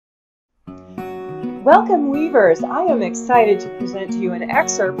Welcome, weavers! I am excited to present to you an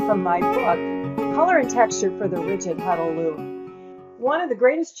excerpt from my book, Color and Texture for the Rigid Heddle Loom. One of the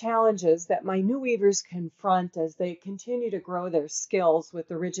greatest challenges that my new weavers confront as they continue to grow their skills with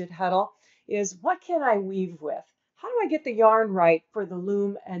the Rigid Heddle is, what can I weave with? How do I get the yarn right for the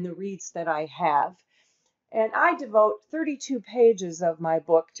loom and the reeds that I have? And I devote 32 pages of my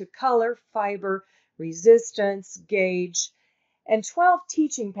book to color, fiber, resistance, gauge, and 12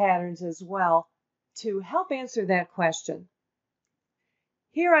 teaching patterns as well, to help answer that question.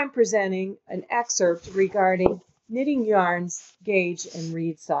 Here I'm presenting an excerpt regarding knitting yarns, gauge, and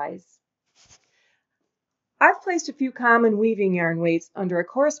reed size. I've placed a few common weaving yarn weights under a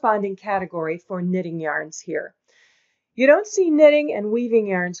corresponding category for knitting yarns here. You don't see knitting and weaving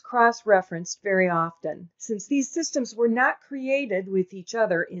yarns cross-referenced very often, since these systems were not created with each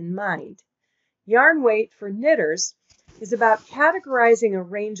other in mind. Yarn weight for knitters is about categorizing a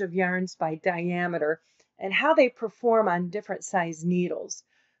range of yarns by diameter and how they perform on different size needles.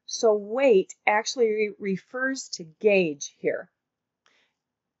 So weight actually refers to gauge here.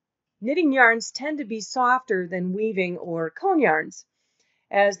 Knitting yarns tend to be softer than weaving or cone yarns,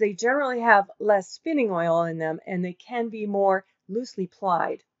 as they generally have less spinning oil in them and they can be more loosely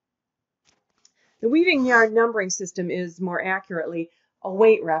plied. The weaving yarn numbering system is more accurately a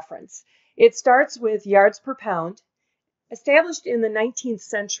weight reference. It starts with yards per pound. Established in the 19th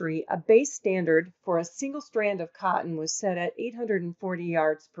century, a base standard for a single strand of cotton was set at 840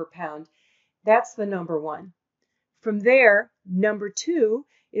 yards per pound. That's the number one. From there, number two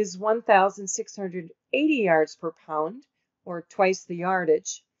is 1,680 yards per pound, or twice the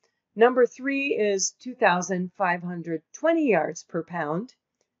yardage. Number three is 2,520 yards per pound,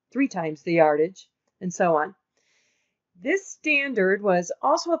 3 times the yardage, and so on. This standard was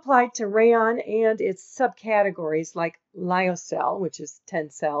also applied to rayon and its subcategories like lyocell, which is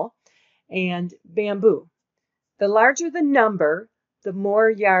tencel, and bamboo. The larger the number, the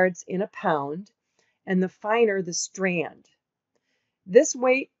more yards in a pound, and the finer the strand. This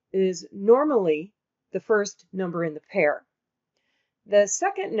weight is normally the first number in the pair. The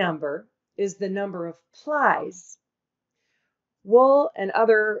second number is the number of plies. Wool and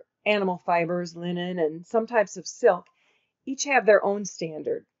other animal fibers, linen, and some types of silk each have their own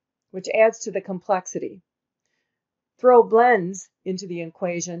standard, which adds to the complexity. Throw blends into the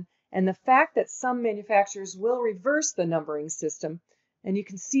equation, and the fact that some manufacturers will reverse the numbering system, and you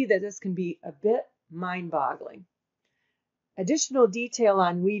can see that this can be a bit mind-boggling. Additional detail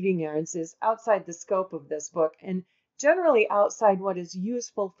on weaving yarns is outside the scope of this book, and generally outside what is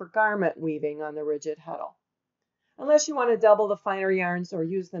useful for garment weaving on the Rigid Heddle, unless you want to double the finer yarns or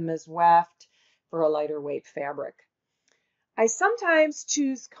use them as weft for a lighter weight fabric. I sometimes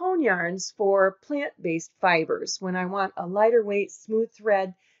choose cone yarns for plant-based fibers when I want a lighter weight smooth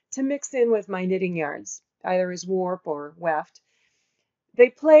thread to mix in with my knitting yarns, either as warp or weft. They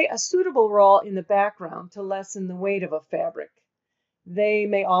play a suitable role in the background to lessen the weight of a fabric. They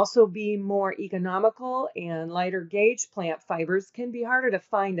may also be more economical, and lighter gauge plant fibers can be harder to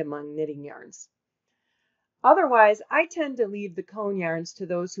find among knitting yarns. Otherwise, I tend to leave the cone yarns to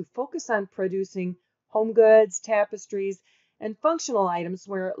those who focus on producing home goods, tapestries, and functional items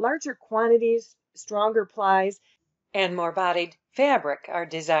where larger quantities, stronger plies, and more bodied fabric are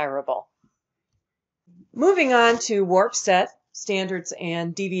desirable. Moving on to warp set, standards,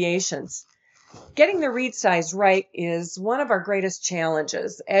 and deviations. Getting the reed size right is one of our greatest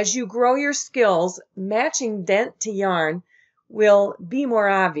challenges. As you grow your skills, matching dent to yarn will be more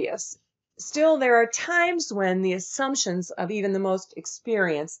obvious. Still, there are times when the assumptions of even the most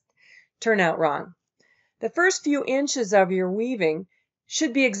experienced turn out wrong. The first few inches of your weaving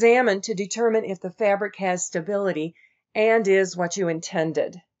should be examined to determine if the fabric has stability and is what you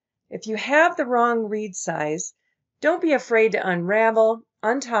intended. If you have the wrong reed size, don't be afraid to unravel,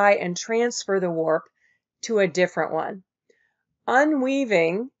 untie, and transfer the warp to a different one.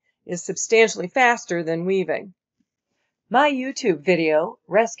 Unweaving is substantially faster than weaving. My YouTube video,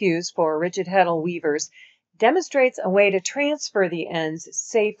 Rescues for Rigid Heddle Weavers, demonstrates a way to transfer the ends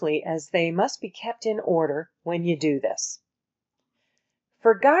safely, as they must be kept in order when you do this.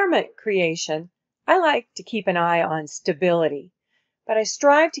 For garment creation, I like to keep an eye on stability, but I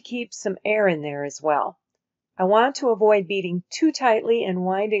strive to keep some air in there as well. I want to avoid beating too tightly and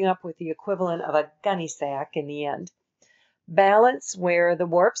winding up with the equivalent of a gunny sack in the end. Balance, where the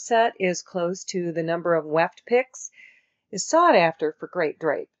warp set is close to the number of weft picks, is sought after for great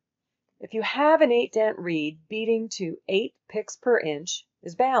drape. If you have an 8-dent reed, beating to 8 picks per inch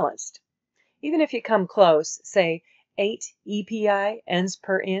is balanced. Even if you come close, say 8 EPI ends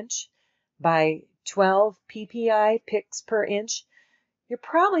per inch by 12 PPI picks per inch, you're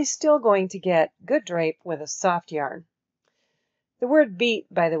probably still going to get good drape with a soft yarn. The word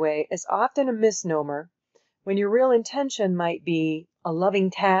beat, by the way, is often a misnomer when your real intention might be a loving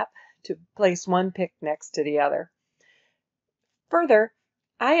tap to place one pick next to the other. Further,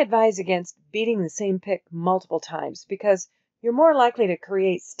 I advise against beating the same pick multiple times because you're more likely to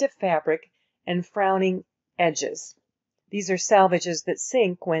create stiff fabric and frowning edges. These are salvages that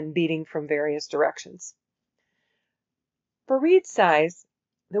sink when beating from various directions. For reed size,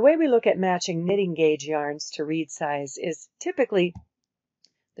 the way we look at matching knitting gauge yarns to reed size is typically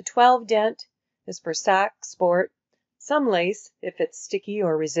the 12 dent is for sock, sport, some lace if it's sticky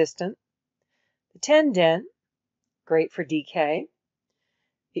or resistant. The 10 dent, great for DK.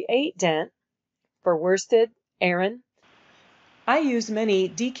 The 8 dent for worsted, Aran. I use many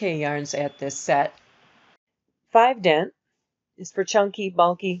DK yarns at this set. 5 dent is for chunky,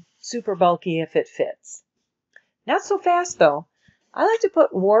 bulky, super bulky if it fits. Not so fast though. I like to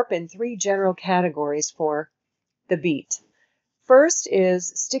put warp in 3 general categories for the beat. First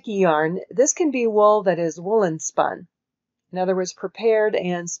is sticky yarn. This can be wool that is woolen spun. In other words, prepared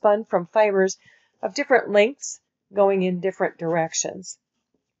and spun from fibers of different lengths going in different directions.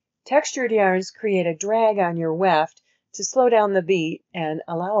 Textured yarns create a drag on your weft to slow down the beat and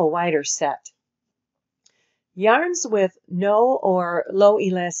allow a wider set. Yarns with no or low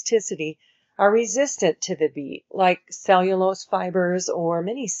elasticity are resistant to the beat, like cellulose fibers or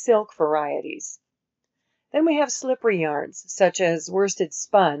many silk varieties. Then we have slippery yarns, such as worsted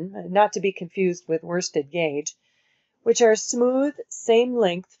spun, not to be confused with worsted gauge, which are smooth,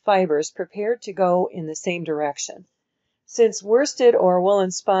 same-length fibers prepared to go in the same direction. Since worsted or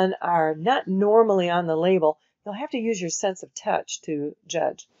woolen spun are not normally on the label, you'll have to use your sense of touch to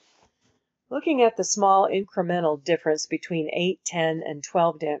judge. Looking at the small incremental difference between 8, 10, and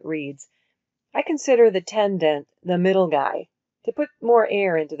 12 dent reeds, I consider the 10 dent the middle guy to put more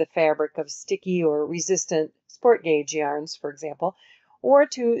air into the fabric of sticky or resistant sport gauge yarns, for example, or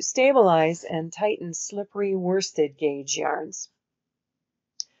to stabilize and tighten slippery worsted gauge yarns.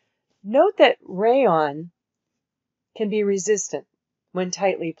 Note that rayon can be resistant when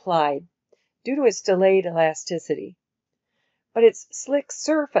tightly plied due to its delayed elasticity, but its slick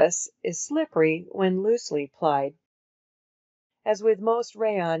surface is slippery when loosely plied, as with most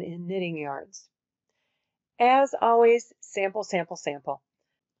rayon in knitting yarns. As always, sample, sample, sample.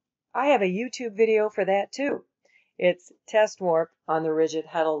 I have a YouTube video for that too. It's Test Warp on the Rigid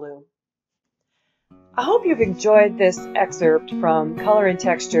Heddle Loom. I hope you've enjoyed this excerpt from Color and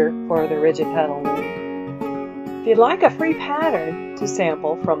Texture for the Rigid Heddle Loom. If you'd like a free pattern to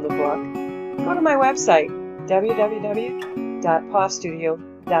sample from the book, go to my website,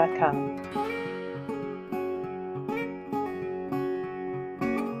 www.pawstudio.com.